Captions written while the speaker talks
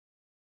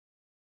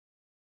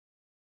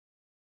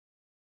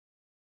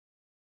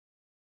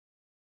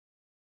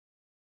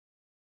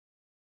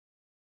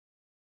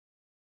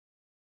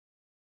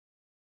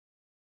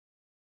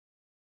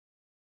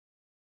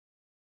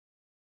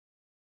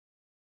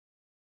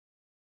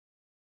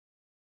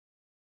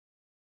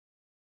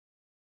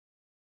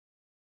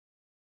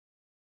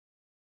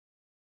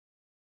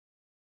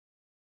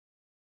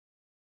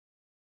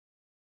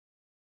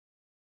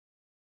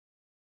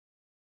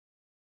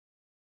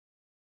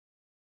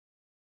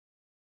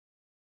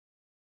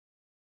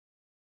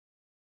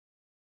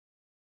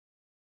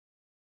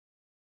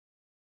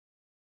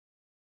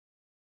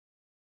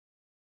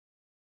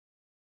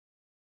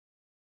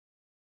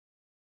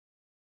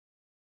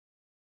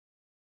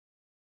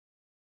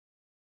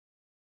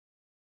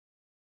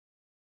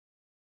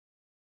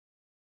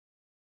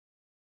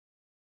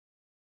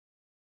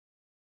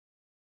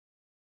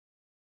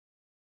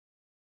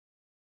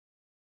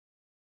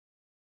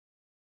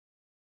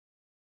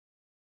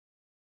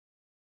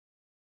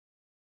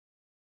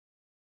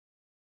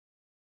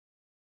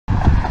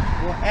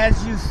Well,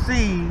 as you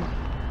see,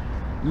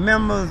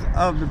 members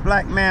of the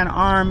Black Man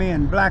Army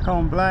and Black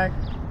on Black,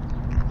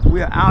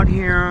 we're out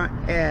here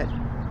at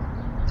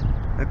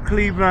the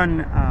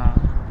Cleveland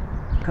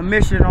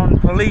Commission on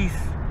Police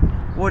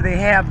where they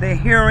have their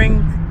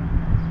hearings.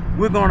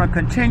 We're going to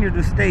continue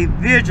to stay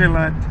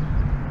vigilant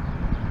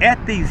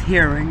at these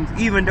hearings,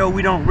 even though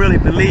we don't really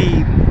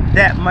believe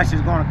that much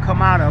is going to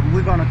come out of them.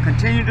 We're going to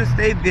continue to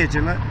stay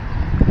vigilant.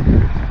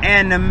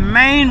 And the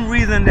main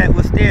reason that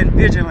we're staying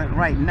vigilant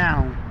right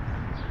now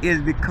is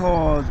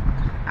because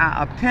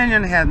our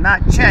opinion has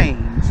not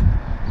changed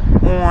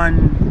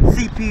on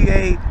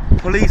CPA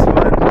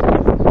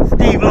policeman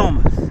Steve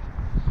Loomis,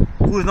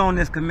 who is on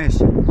this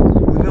commission.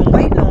 We've been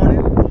waiting on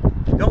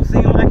him. Don't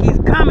seem like he's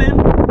coming.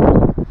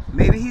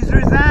 Maybe he's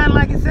resigned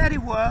like he said he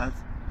was,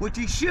 which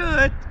he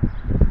should,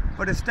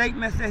 for the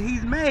statements that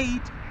he's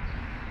made.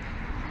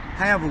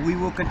 However, we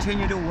will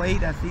continue to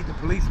wait. I see the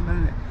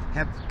policemen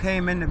have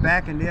came in the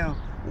back and they're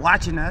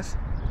watching us,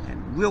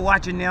 and we're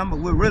watching them, but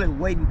we're really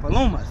waiting for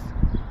Loomis.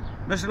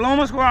 Mr.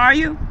 Loomis, where are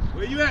you?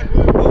 Where you at,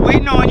 bro? We're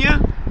waiting on you.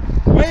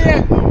 Where you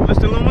at,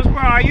 Mr. Loomis, where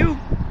are you?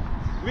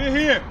 We're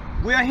here.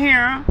 We're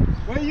here.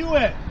 Where you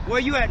at? Where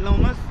you at,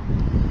 Loomis?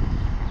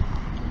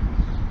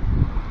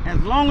 As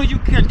long as you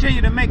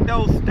continue to make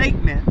those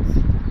statements,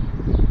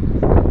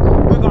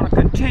 we're going to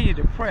continue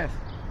to press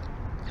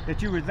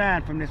that you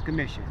resign from this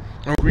commission.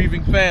 A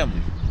grieving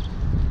family.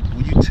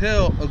 When you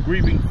tell a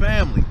grieving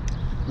family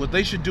what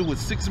they should do with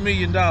 $6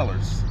 million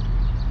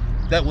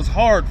that was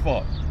hard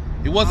fought,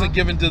 it wasn't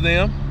given to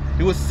them.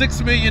 It was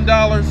 $6 million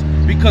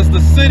because the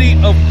city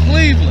of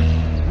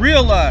Cleveland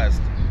realized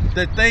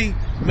that they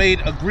made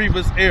a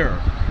grievous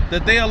error,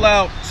 that they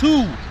allowed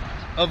 2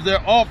 of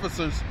their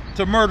officers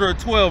to murder a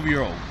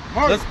 12-year-old.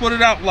 Let's put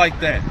it out like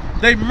that.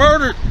 They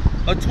murdered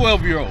a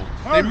 12-year-old.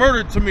 They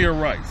murdered Tamir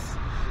Rice.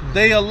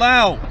 They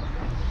allowed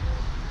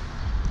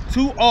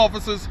 2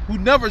 officers who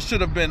never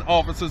should have been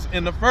officers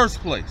in the first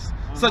place,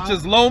 such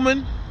as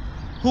Loman,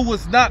 who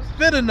was not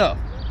fit enough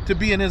to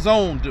be in his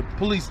own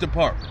police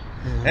department.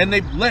 And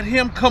they let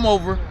him come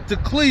over to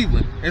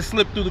Cleveland and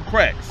slip through the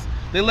cracks.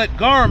 They let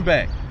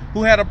Garnback,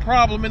 who had a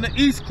problem in the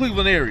East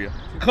Cleveland area,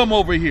 come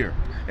over here.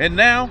 And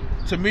now,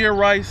 Tamir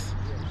Rice,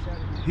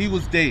 he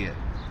was dead,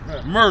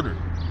 murdered.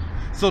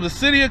 So the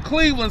city of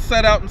Cleveland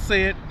sat out and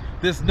said,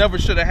 this never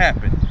should have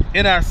happened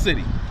in our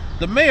city.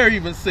 The mayor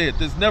even said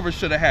this never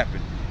should have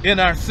happened in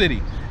our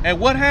city. And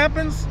what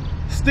happens?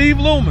 Steve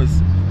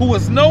Loomis, who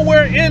was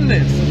nowhere in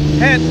this,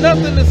 had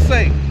nothing to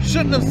say,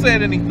 shouldn't have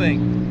said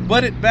anything,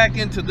 butted back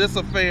into this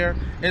affair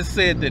and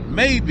said that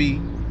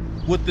maybe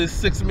with this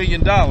 $6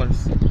 million,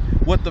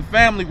 what the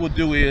family will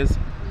do is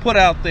put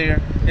out there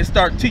and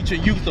start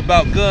teaching youth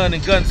about gun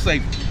and gun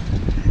safety.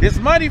 It's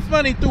mighty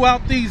funny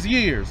throughout these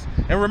years,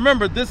 and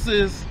remember, this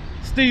is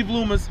Steve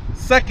Loomis'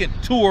 second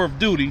tour of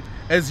duty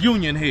as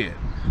union head.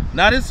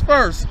 Not his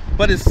first,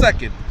 but his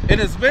second. And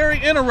it's very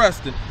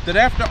interesting that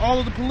after all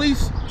of the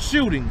police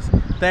shootings,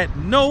 that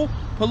no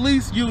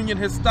police union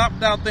has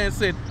stopped out there and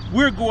said,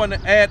 we're going to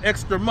add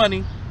extra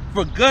money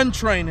for gun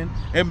training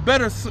and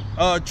better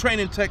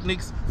training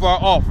techniques for our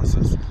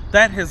officers.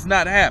 That has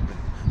not happened.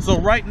 So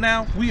right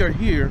now, we are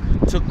here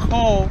to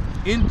call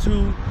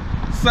into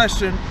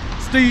session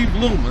Steve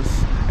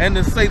Loomis and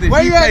to say that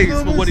he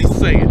pays for what he's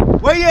saying.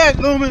 Where you at,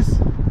 Loomis?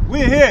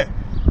 We're here.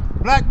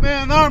 Black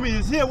Man Army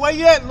is here. Where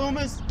you at,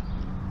 Loomis?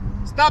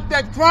 Stop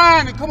that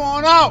crying and come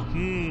on out.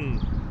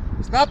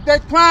 Stop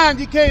that crying.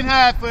 You can't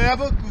hide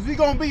forever, because we're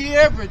going to be here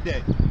every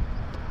day.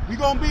 We're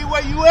going to be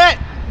where you at.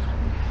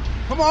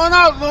 Come on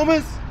out,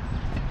 Loomis.